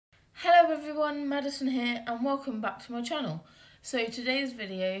Hello everyone, Madison here and welcome back to my channel. So today's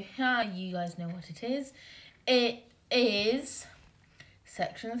video, you guys know what it is. It is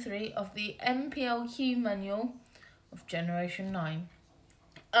section 3 of the NPLQ manual of Generation 9.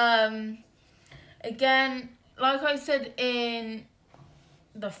 Again, like I said in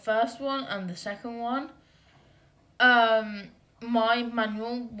the first one and the second one, my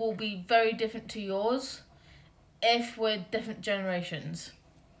manual will be very different to yours if we're different generations.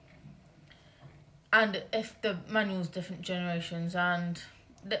 And if the manual's different generations, and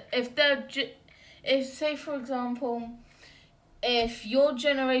if say for example, if your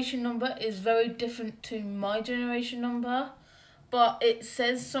generation number is very different to my generation number, but it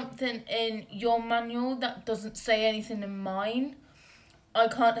says something in your manual that doesn't say anything in mine, I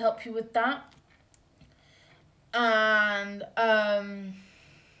can't help you with that. And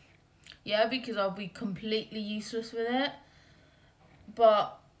yeah, because I'll be completely useless with it,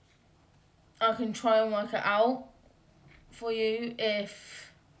 but I can try and work it out for you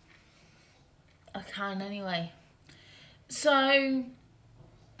if I can anyway. So,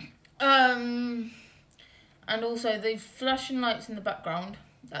 and also the flashing lights in the background,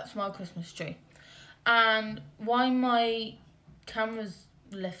 that's my Christmas tree. And why my camera's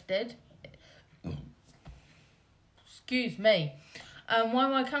lifted, excuse me, why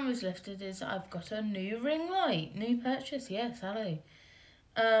my camera's lifted is I've got a new ring light, new purchase, yes, hello.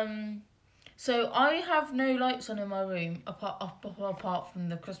 So I have no lights on in my room apart from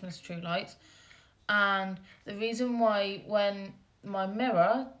the Christmas tree lights, and the reason why when my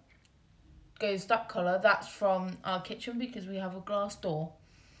mirror goes that colour, that's from our kitchen because we have a glass door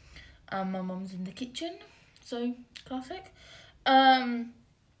and my mum's in the kitchen, so classic.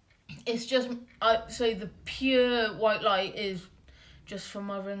 It's just so the pure white light is just from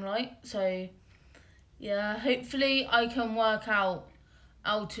my ring light. So yeah, hopefully I can work out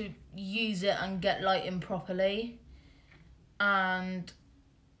how to use it and get lighting properly and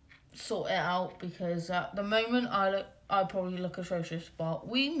sort it out, because at the moment I probably look atrocious, but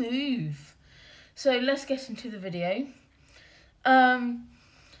we move. So let's get into the video.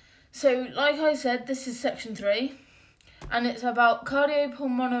 So like I said, this is section 3 and it's about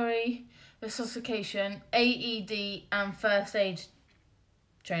cardiopulmonary resuscitation, AED and first aid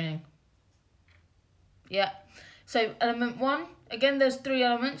training. Yeah. So element 1, again there's 3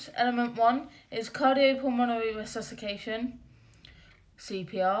 elements. Element 1 is cardiopulmonary resuscitation,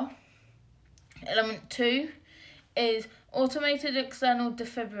 CPR. Element 2 is automated external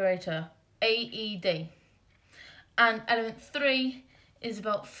defibrillator, AED. And element 3 is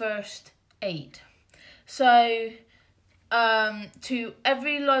about first aid. So to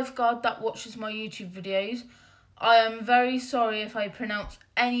every lifeguard that watches my YouTube videos, I am very sorry if I pronounce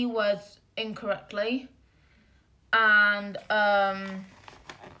any words incorrectly. And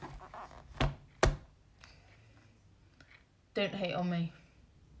don't hate on me.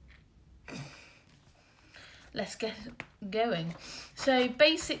 Let's get going. So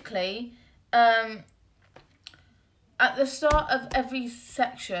basically, at the start of every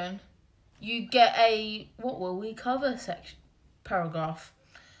section, you get a what will we cover paragraph.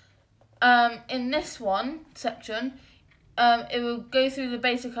 In this one section, it will go through the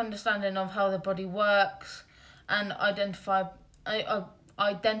basic understanding of how the body works, and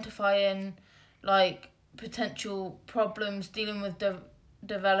identifying like potential problems, dealing with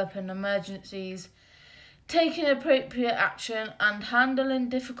developing emergencies, taking appropriate action, and handling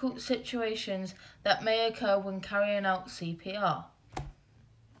difficult situations that may occur when carrying out CPR.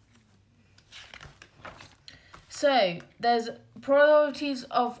 So there's priorities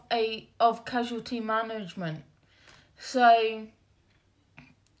of casualty management. So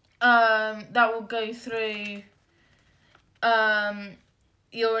that will go through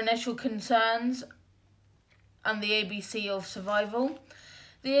your initial concerns and the ABC of survival.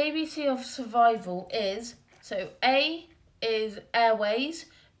 The ABC of survival is, so A is airways,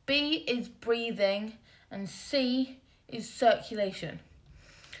 B is breathing, and C is circulation.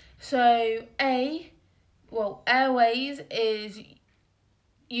 So airways is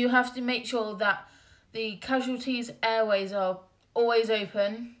you have to make sure that the casualties' airways are always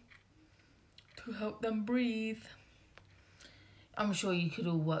open to help them breathe. I'm sure you could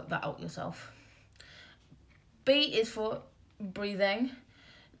all work that out yourself. B is for breathing.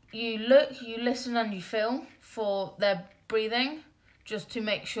 You look, you listen and you feel for their breathing, just to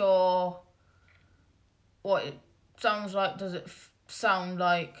make sure what it sounds like. Does it sound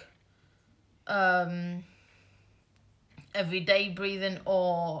like everyday breathing,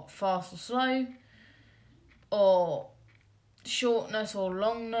 or fast or slow, or shortness or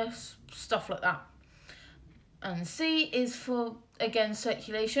longness, stuff like that. And C is for, again,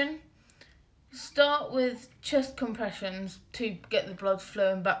 circulation. start with chest compressions to get the blood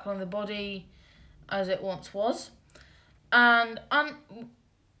flowing back on the body as it once was. And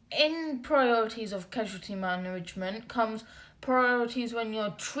in priorities of casualty management comes priorities when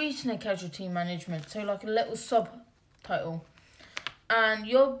you're treating a casualty management, so like a little subtitle. And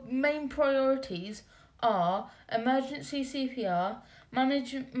your main priorities are emergency CPR,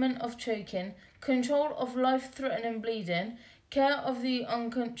 management of choking, control of life-threatening bleeding, care of the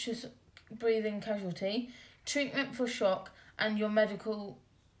unconscious breathing casualty, treatment for shock, and your medical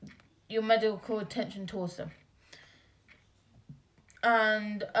attention towards them.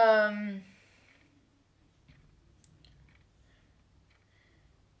 And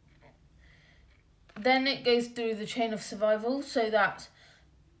then it goes through the chain of survival, so that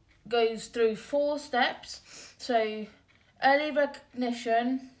goes through 4 steps. So early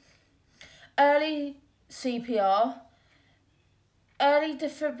recognition, early CPR, early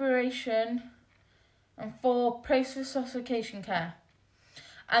defibrillation, and 4 post-resuscitation care.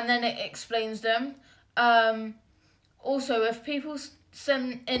 And then it explains them. Also, if people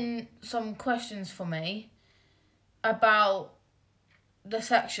send in some questions for me about the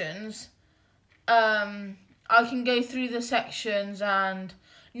sections, I can go through the sections and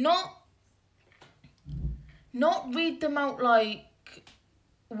not read them out like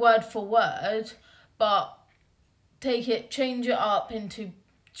word for word, but change it up into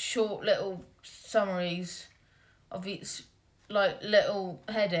short little summaries of each like little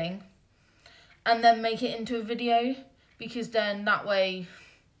heading, and then make it into a video, because then that way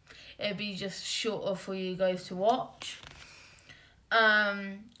it'd be just shorter for you guys to watch.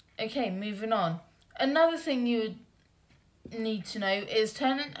 Okay, moving on. Another thing you would need to know is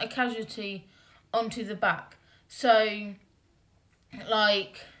turning a casualty onto the back. So,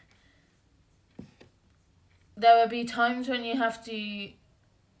 like, there will be times when you have to,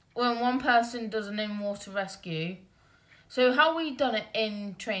 when one person does an in-water rescue. So how we done it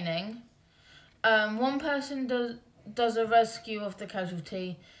in training, one person does a rescue of the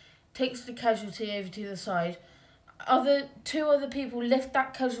casualty, takes the casualty over to the side. 2 other people lift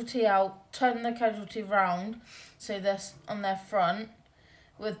that casualty out, turn the casualty round, so they're on their front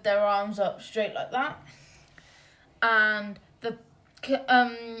with their arms up straight like that. And the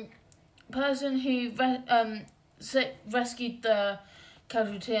person who rescued the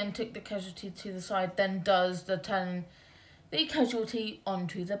casualty and took the casualty to the side then does the turning the casualty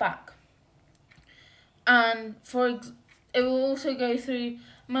onto the back. And it will also go through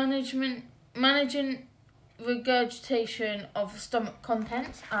managing regurgitation of stomach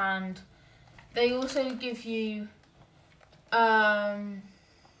contents, and they also give you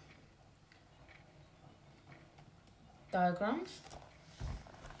diagrams.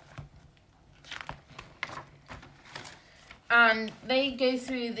 And they go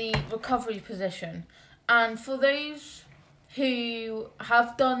through the recovery position. And for those who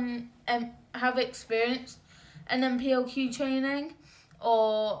have experienced an NPLQ training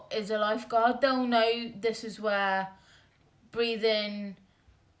or is a lifeguard, they'll know this is where breathing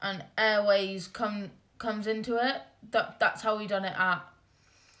and airways comes into it. That's how we done it at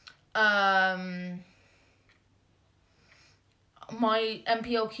my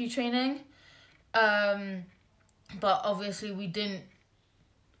NPLQ training. But obviously we didn't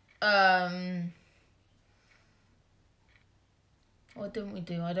what didn't we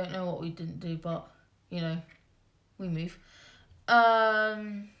do? I don't know what we didn't do, but you know, we move.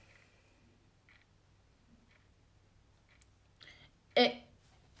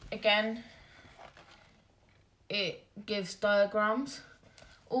 It gives diagrams.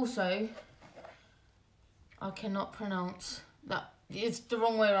 Also, I cannot pronounce that. It's the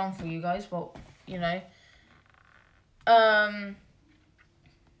wrong way around for you guys, but you know.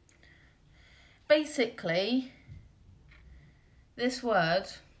 Basically, this word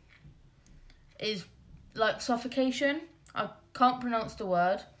is like suffocation. I can't pronounce the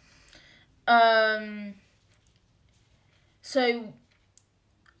word. So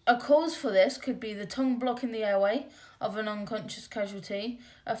a cause for this could be the tongue blocking the airway of an unconscious casualty,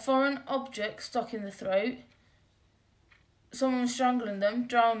 a foreign object stuck in the throat, someone strangling them,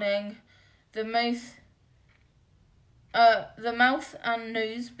 drowning, the mouth and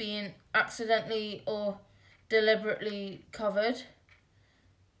nose being accidentally or deliberately covered.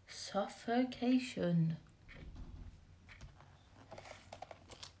 Suffocation.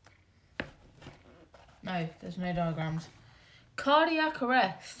 No, there's no diagrams. Cardiac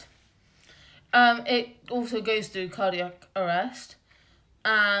arrest. It also goes through cardiac arrest,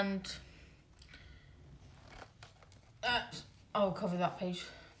 and I'll cover that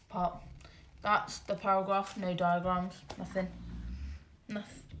part. That's the paragraph. No diagrams. Nothing.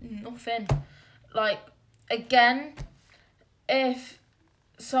 like, again, if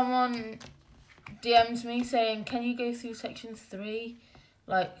someone DMs me saying, can you go through section 3,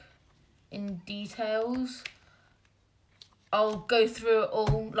 like, in details, I'll go through it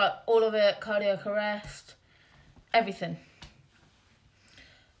all, like, all of it, cardiac arrest, everything.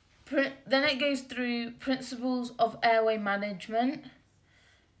 Then it goes through principles of airway management.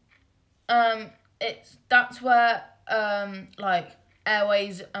 That's where like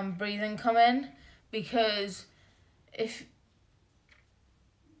airways and breathing come in, because if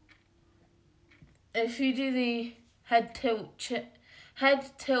you do the head tilt chin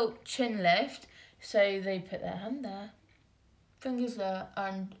lift, so they put their hand there, fingers there,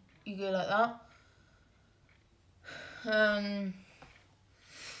 and you go like that.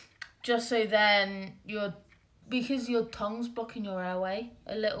 Just so then because your tongue's blocking your airway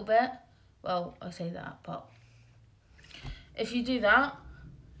a little bit. Well, I say that, but if you do that,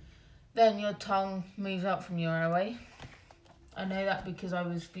 then your tongue moves out from your airway. I know that because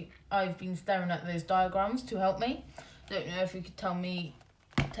I've been staring at those diagrams to help me. Don't know if you could tell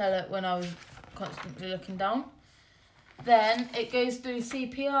it when I was constantly looking down. Then it goes through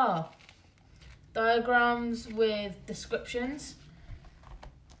CPR, diagrams with descriptions.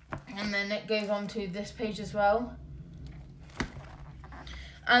 And then it goes on to this page as well.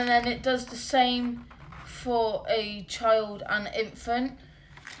 And then it does the same for a child and infant.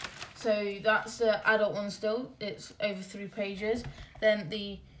 So that's the adult one still. It's over 3 pages. Then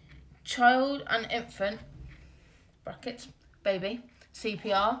the child and infant, brackets, baby,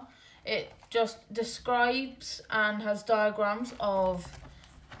 CPR. It just describes and has diagrams of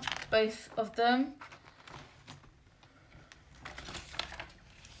both of them.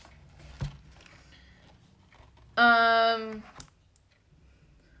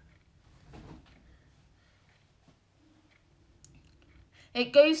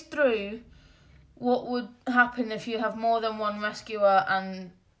 It goes through what would happen if you have more than one rescuer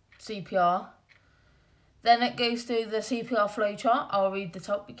and CPR. Then it goes through the CPR flowchart. I'll read the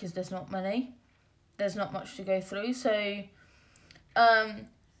top because there's not many. There's not much to go through. So, that's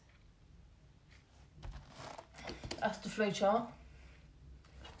the flowchart.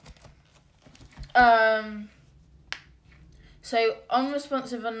 So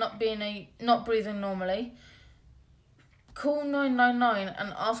unresponsive and not breathing normally, call 999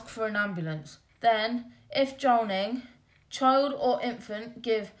 and ask for an ambulance. Then, if drowning, child or infant,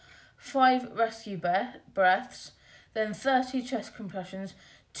 give 5 rescue breaths, then 30 chest compressions,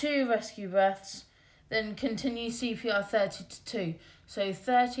 2 rescue breaths, then continue CPR 30 to 2. So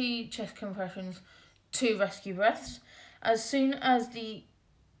 30 chest compressions, 2 rescue breaths. As soon as the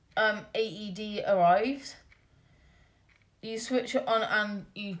AED arrives, you switch it on and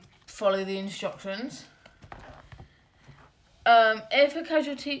you follow the instructions. If a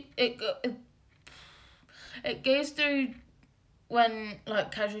casualty, it goes through when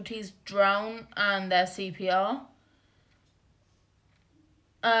like casualties drown and their CPR.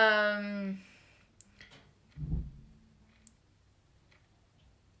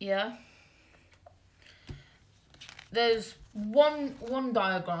 Yeah. There's one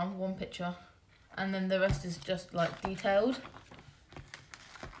diagram, one picture, and then the rest is just like detailed.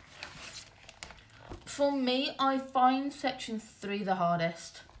 For me, I find section 3 the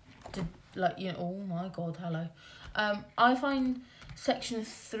hardest. Oh my god, hello. I find section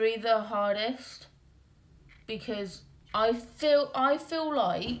 3 the hardest because I feel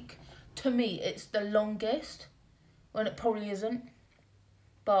like, to me, it's the longest when it probably isn't.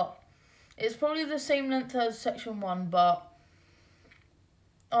 But it's probably the same length as section 1, but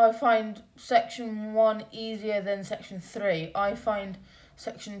I find section 1 easier than section 3. I find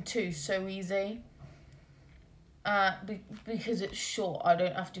section 2 so easy. Because it's short, I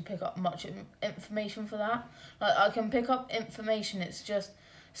don't have to pick up much information for that. Like, I can pick up information, it's just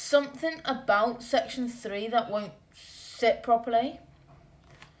something about section 3 that won't sit properly.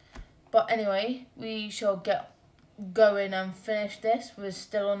 But anyway, we shall get going and finish this. We're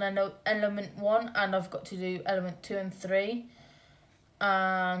still on element 1, and I've got to do element 2 and 3.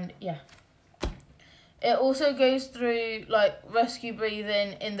 And yeah. It also goes through like rescue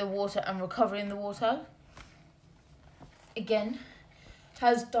breathing in the water and recovery in the water. Again,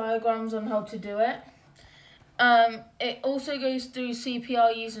 has diagrams on how to do it. It also goes through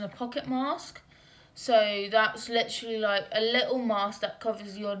CPR using a pocket mask. So that's literally like a little mask that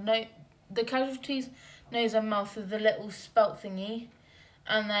covers the casualty's nose and mouth with the little spout thingy.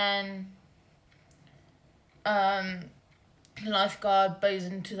 And then lifeguard bows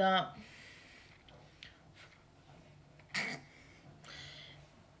into that.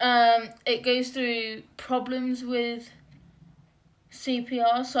 It goes through problems with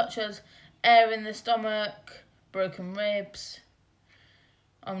CPR, such as air in the stomach, broken ribs.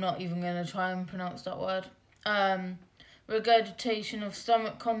 I'm not even going to try and pronounce that word. Regurgitation of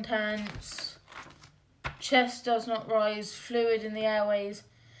stomach contents. Chest does not rise, fluid in the airways,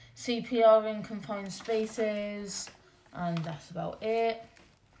 CPR in confined spaces, and that's about it.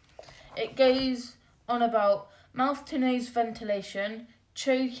 It goes on about mouth to nose ventilation,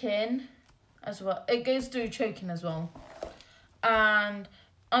 choking as well. It goes through choking as well. And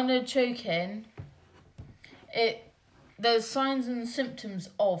under choking, there's signs and symptoms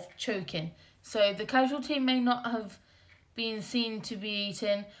of choking. So the casualty may not have been seen to be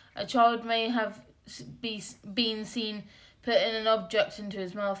eating. A child may have been seen putting an object into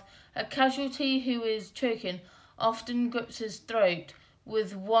his mouth. A casualty who is choking often grips his throat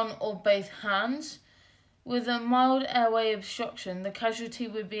with one or both hands. With a mild airway obstruction, the casualty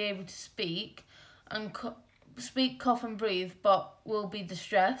would be able to speak, cough and breathe, but will be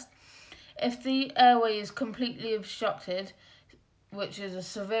distressed. If the airway is completely obstructed, which is a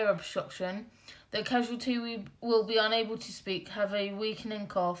severe obstruction, the casualty will be unable to speak, have a weakening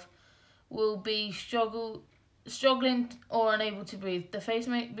cough, will be struggling or unable to breathe. The face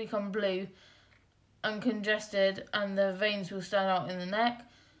may become blue and congested, and the veins will stand out in the neck,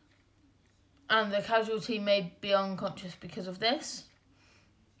 and the casualty may be unconscious because of this.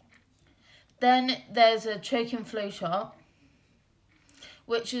 Then there's a choking flow chart,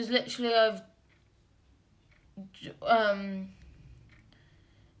 which is literally I've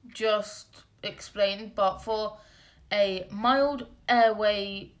just explained, but for a mild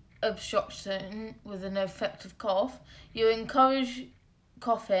airway obstruction with an effective cough, you encourage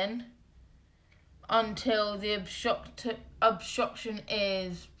coughing until the obstruction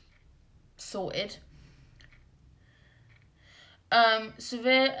is sorted.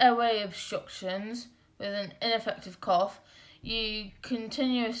 Severe airway obstructions with an ineffective cough, you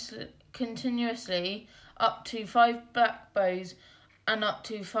continuously up to 5 back bows and up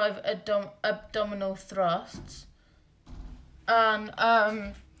to 5 abdominal thrusts.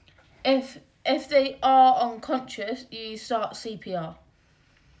 And if they are unconscious, you start CPR.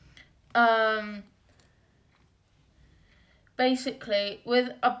 Basically,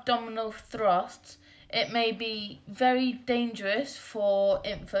 with abdominal thrusts, it may be very dangerous for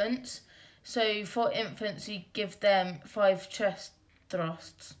infants. So for infants, you give them 5 chest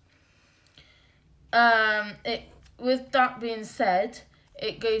thrusts. With that being said,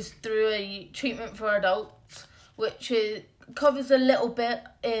 it goes through a treatment for adults, which covers a little bit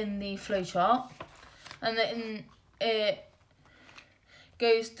in the flowchart, and then it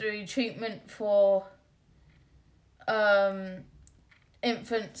goes through treatment for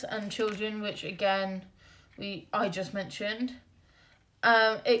infants and children, which again I just mentioned.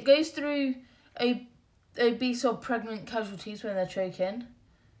 It goes through obese or pregnant casualties when they're choking,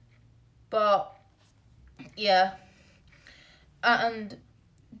 but yeah, and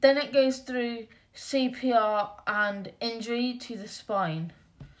then it goes through CPR and injury to the spine.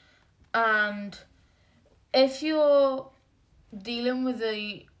 And if you're dealing with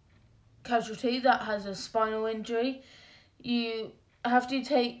a casualty that has a spinal injury, you have to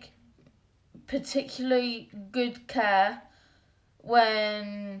take particularly good care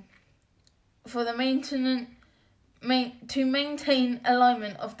for the to maintain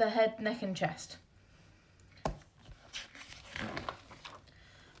alignment of the head, neck and chest.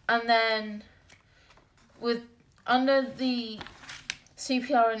 And then under the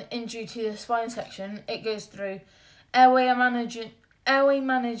CPR and injury to the spine section, it goes through airway management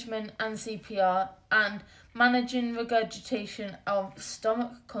and CPR, and managing regurgitation of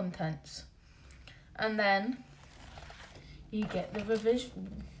stomach contents. And then you get the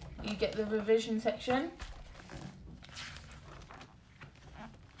revision section.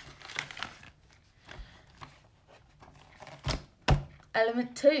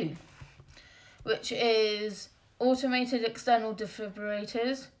 Element 2, which is automated external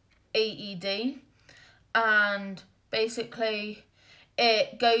defibrillators, AED, and basically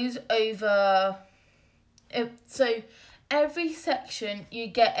it goes over so every section you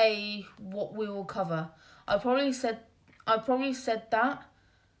get what we will cover. I probably said that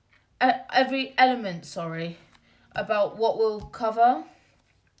every element, about what we'll cover,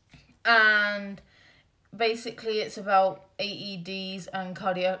 and basically it's about AEDs and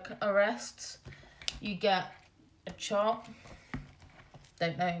cardiac arrests. You get a chart.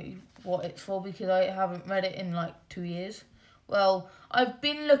 Don't know what it's for because I haven't read it in like 2 years. Well, I've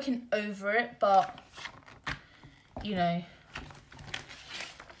been looking over it, but you know.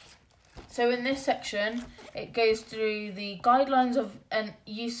 So in this section, it goes through the guidelines of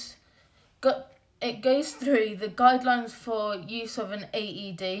it goes through the guidelines for use of an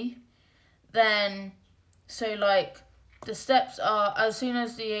AED, Then, so like the steps are, as soon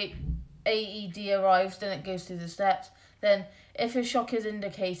as the AED arrives, then it goes through the steps. Then if a shock is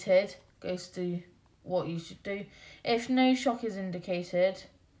indicated, goes through what you should do. If no shock is indicated,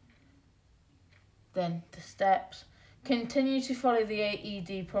 then the steps. Continue to follow the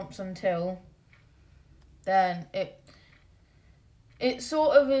AED prompts until. Then it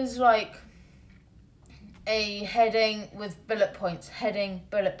sort of is like a heading with bullet points, heading,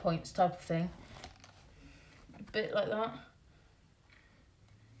 bullet points type of thing. A bit like that.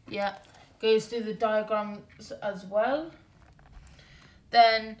 Yeah, goes through the diagrams as well.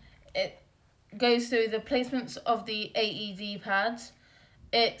 Then it goes through the placements of the AED pads.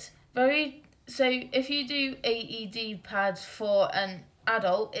 It's very, so if you do AED pads for an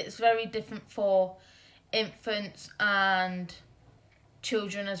adult, it's very different for infants and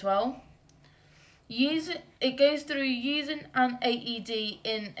children as well. It goes through using an AED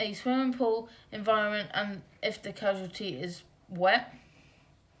in a swimming pool environment and if the casualty is wet.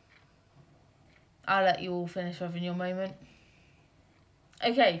 I'll let you all finish having your moment.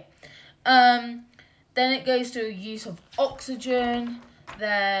 Okay, then it goes through use of oxygen,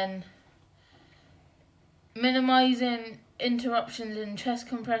 then minimising interruptions in chest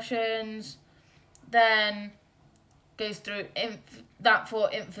compressions, then goes through that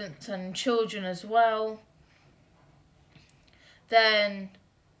for infants and children as well. Then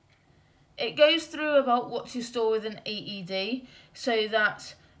it goes through about what to store with an AED, so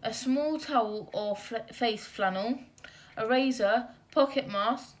that's a small towel or face flannel, a razor, pocket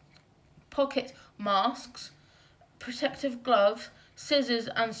masks, protective gloves, scissors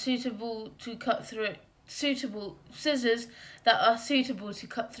and scissors that are suitable to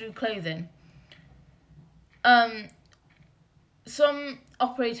cut through clothing. Some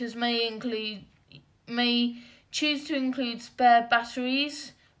operators may choose to include spare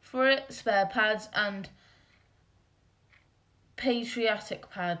batteries for it, spare pads and patriotic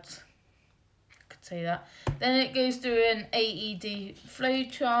pads. I could say that. Then it goes through an AED flow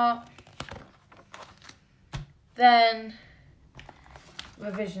chart. Then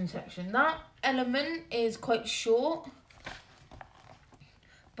revision section. That element is quite short,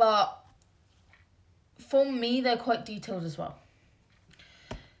 but for me they're quite detailed as well.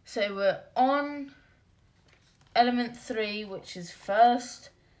 So we're on element 3, which is first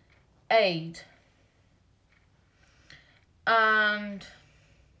aid. And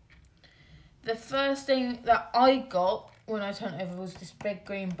the first thing that I got when I turned over was this big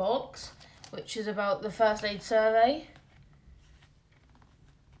green box, which is about the first aid survey.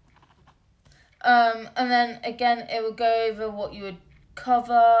 And then again, it will go over what you would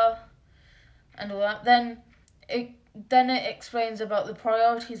cover and all that. Then it explains about the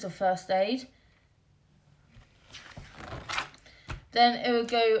priorities of first aid. Then it will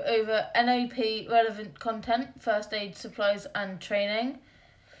go over NOP, relevant content, first aid supplies and training.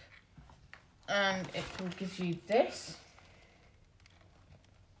 And it will give you this.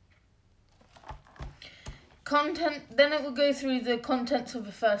 Content, then it will go through the contents of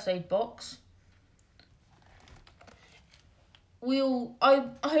a first aid box.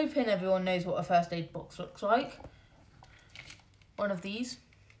 I'm hoping everyone knows what a first aid box looks like. One of these,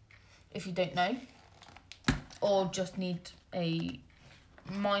 if you don't know, or just need a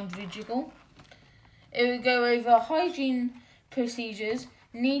mind rejiggle. It will go over hygiene procedures,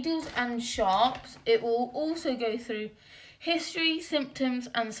 needles and sharps. It will also go through history, symptoms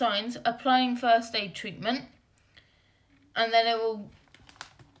and signs, applying first aid treatment. And then it will,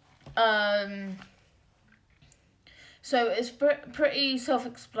 so it's pretty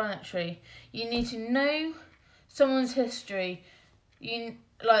self-explanatory. You need to know someone's history.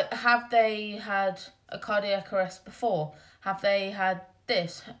 Have they had a cardiac arrest before? Have they had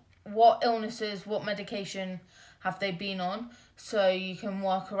this? What illnesses, what medication have they been on? So you can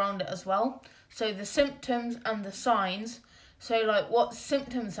work around it as well. So the symptoms and the signs. So what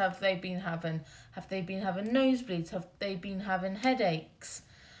symptoms have they been having? Have they been having nosebleeds? Have they been having headaches?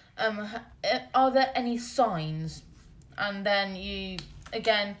 Are there any signs? And then you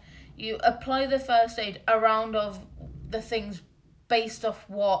apply the first aid around of the things based off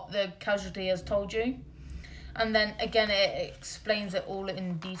what the casualty has told you. And then again, it explains it all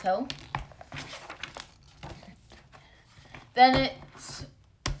in detail. Then it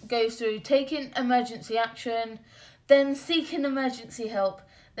goes through taking emergency action, then seeking emergency help,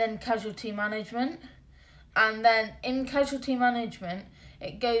 then casualty management. And then in casualty management,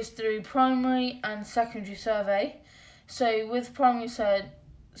 it goes through primary and secondary survey. So with primary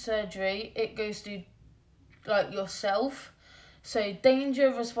surgery, it goes through yourself. So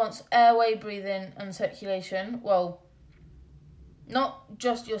danger, response, airway, breathing and circulation. Well, not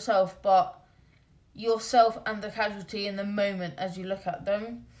just yourself, but yourself and the casualty in the moment as you look at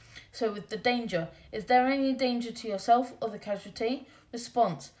them. So with the danger, is there any danger to yourself or the casualty?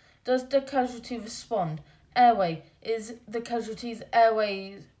 Response, does the casualty respond? Airway, is the casualty's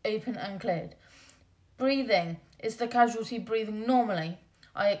airway open and cleared? Breathing, is the casualty breathing normally?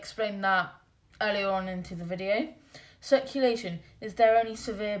 I explained that earlier on into the video. Circulation, is there any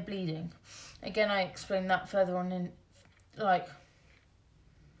severe bleeding? Again, I explained that further on in,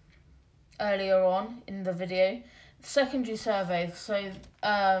 earlier on in the video. Secondary survey, so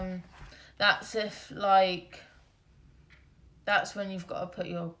that's if that's when you've got to put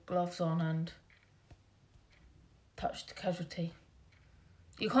your gloves on and touch the casualty.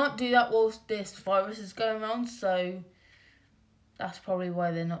 You can't do that whilst this virus is going around, so that's probably why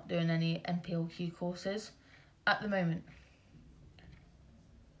they're not doing any NPLQ courses at the moment.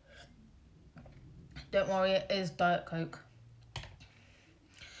 Don't worry, it is Diet Coke.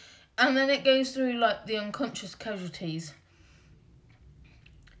 And then it goes through the unconscious casualties.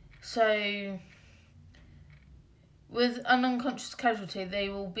 So with an unconscious casualty, they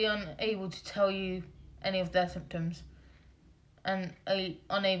will be unable to tell you any of their symptoms and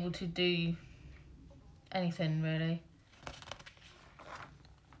unable to do anything really.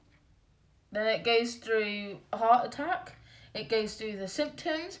 Then it goes through a heart attack, it goes through the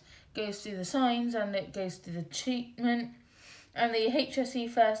symptoms, goes through the signs, and it goes through the treatment and the HSE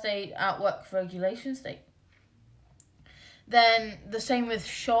first aid at work regulation state. Then the same with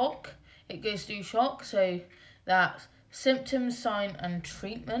shock, it goes through shock, so that's symptoms, sign and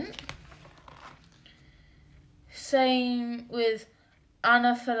treatment. Same with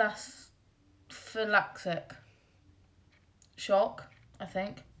anaphylactic shock, I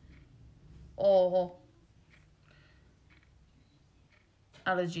think, or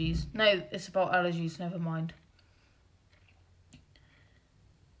allergies. No, it's about allergies, never mind.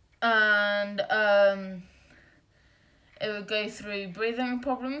 And it would go through breathing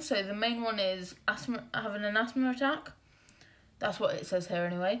problems. So the main one is asthma, having an asthma attack. That's what it says here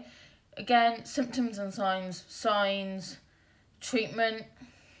anyway. Again, symptoms and signs, treatment.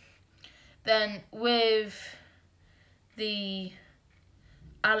 Then with the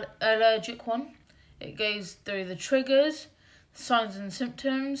allergic one, it goes through the triggers, signs and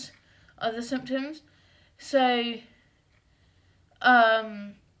symptoms, other symptoms. So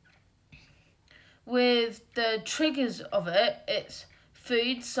with the triggers of it, it's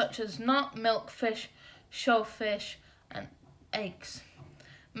foods such as nut, milk, fish, shellfish and eggs.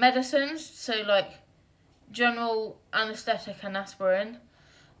 Medicines, so general anaesthetic and aspirin.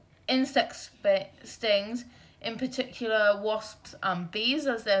 Insect stings, in particular wasps and bees,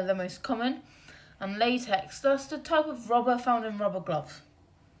 as they're the most common. And latex, that's the type of rubber found in rubber gloves.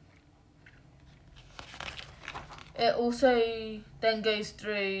 It also then goes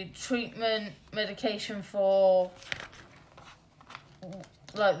through treatment, medication for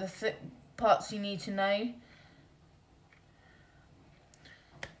the parts you need to know.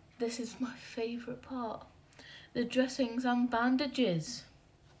 This is my favourite part, the dressings and bandages.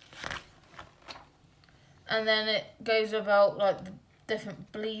 And then it goes about the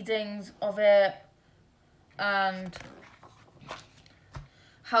different bleedings of it and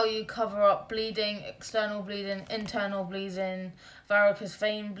how you cover up bleeding, external bleeding, internal bleeding, varicose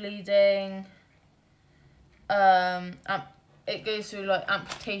vein bleeding. It goes through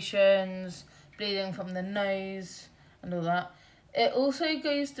amputations, bleeding from the nose and all that. It also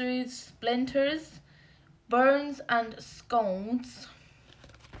goes through splinters, burns and scalds,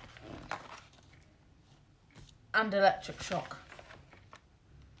 and electric shock,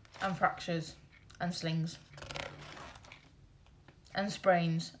 and fractures, and slings, and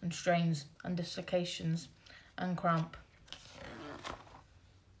sprains, and strains, and dislocations, and cramp.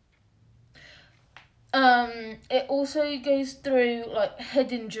 It also goes through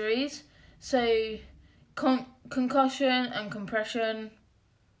head injuries, so concussion and compression.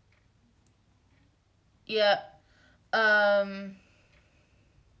 Yeah.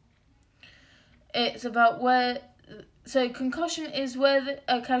 It's about so concussion is where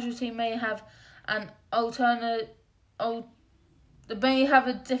a casualty may have an may have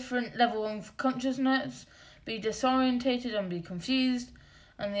a different level of consciousness, be disorientated and be confused,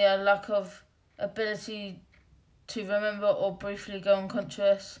 and the lack of ability to remember or briefly go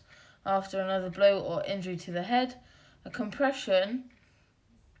unconscious after another blow or injury to the head. A compression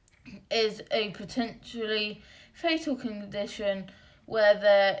is a potentially fatal condition where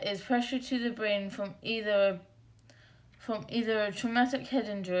there is pressure to the brain from either a traumatic head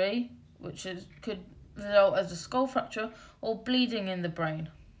injury, which could result as a skull fracture, or bleeding in the brain.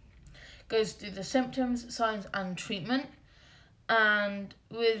 Goes through the symptoms, signs and treatment. And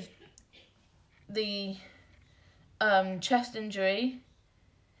with the chest injury,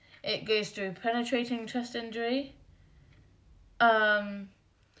 it goes through penetrating chest injury. Then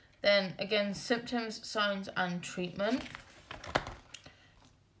again, symptoms, signs and treatment.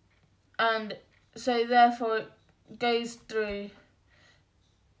 And so therefore it goes through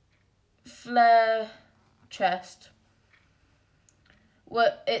flare chest.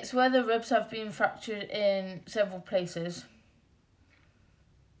 It's where the ribs have been fractured in several places.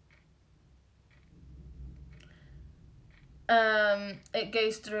 It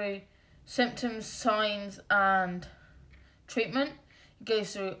goes through symptoms, signs and treatment. It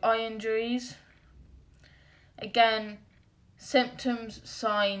goes through eye injuries. Again, symptoms,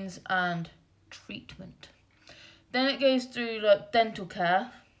 signs and treatment. Then it goes through like dental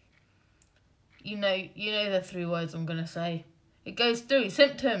care. You know the 3 words I'm gonna say. It goes through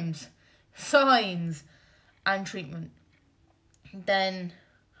symptoms, signs and treatment. Then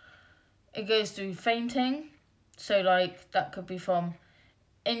it goes through fainting. So like that could be from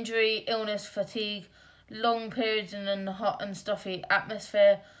injury, illness, fatigue, long periods in a hot and stuffy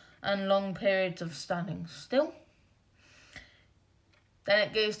atmosphere and long periods of standing still. Then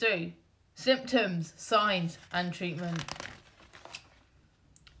it goes through symptoms, signs and treatment.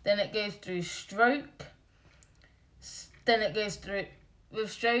 Then it goes through stroke. Then it goes through,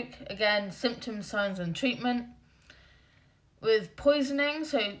 with stroke, again, symptoms, signs and treatment. With poisoning,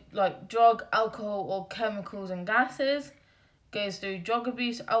 so like drug, alcohol or chemicals and gases, goes through drug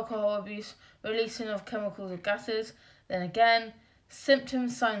abuse, alcohol abuse, releasing of chemicals or gases. Then again,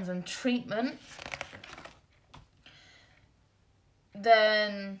 symptoms, signs and treatment.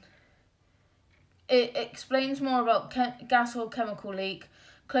 Then it explains more about gas or chemical leak,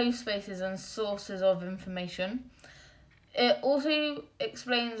 closed spaces and sources of information. It also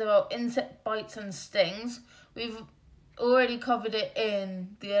explains about insect bites and stings. We've already covered it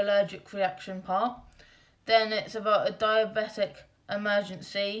in the allergic reaction part. Then it's about a diabetic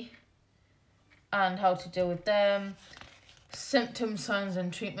emergency and how to deal with them. Symptoms, signs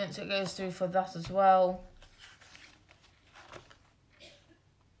and treatments, it goes through for that as well.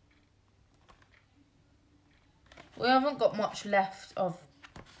 We haven't got much left of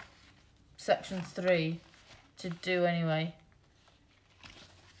section 3 to do anyway.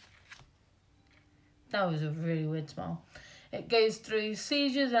 That was a really weird smile. It goes through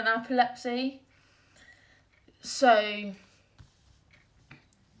seizures and epilepsy. So,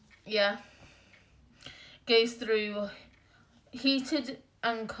 yeah. Goes through heated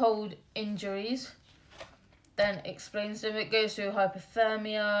and cold injuries. Then explains them. It goes through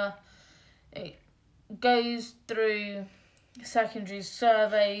hypothermia. It goes through secondary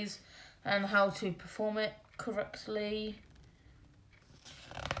surveys and how to perform it correctly.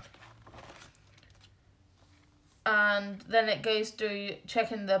 And then it goes through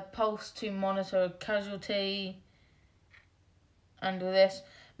checking the pulse to monitor a casualty and all this.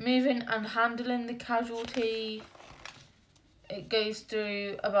 Moving and handling the casualty. It goes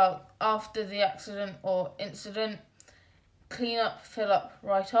through about after the accident or incident. Clean up, fill up,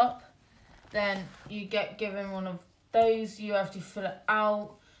 write up. Then you get given one of those. You have to fill it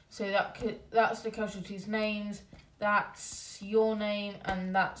out. So that's the casualty's names. That's your name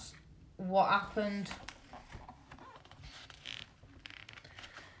and that's what happened.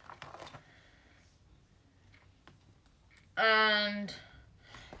 And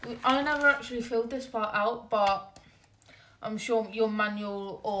I never actually filled this part out, but I'm sure your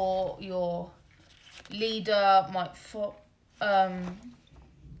manual or your leader might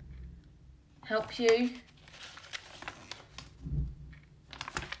help you.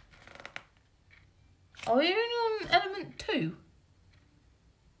 Are we only on element 2?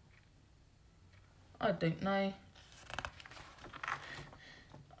 I don't know.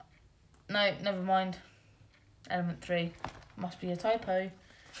 No, never mind. Element 3. Must be a typo.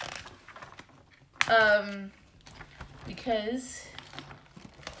 Because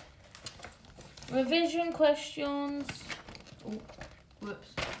revision questions. Ooh, whoops.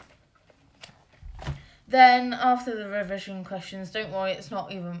 Then after the revision questions, don't worry, it's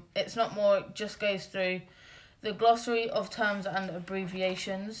not more, it just goes through the glossary of terms and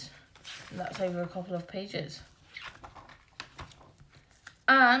abbreviations. And that's over a couple of pages.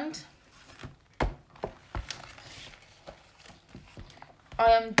 And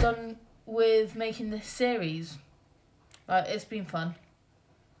I am done with making this series. It's been fun.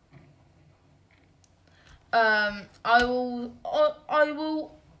 I will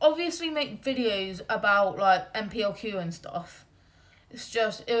obviously make videos about like NPLQ and stuff. It's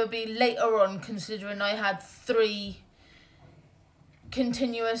just it would be later on, considering I had 3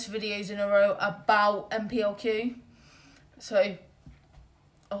 continuous videos in a row about NPLQ. So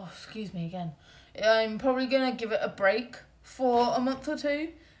Oh, excuse me again. I'm probably going to give it a break for a month or two,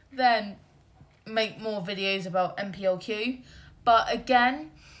 then make more videos about NPLQ. But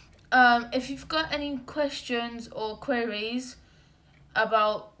again, if you've got any questions or queries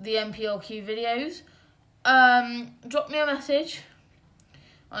about the NPLQ videos, drop me a message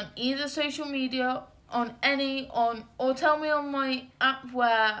on either social media, or tell me on my app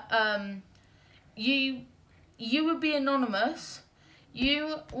where you would be anonymous.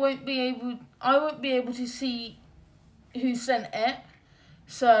 I won't be able to see who sent it.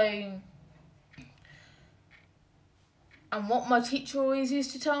 So, and what my teacher always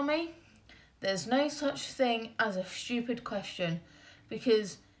used to tell me, there's no such thing as a stupid question,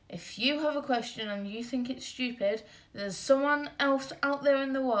 because if you have a question and you think it's stupid, there's someone else out there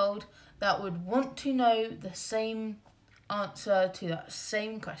in the world that would want to know the same answer to that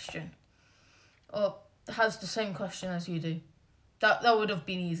same question, or has the same question as you do. That would have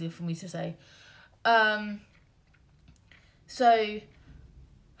been easier for me to say. So,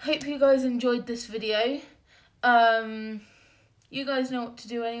 hope you guys enjoyed this video. You guys know what to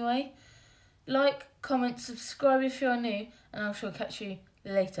do anyway. Like, comment, subscribe if you're new, and I shall catch you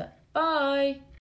later. Bye!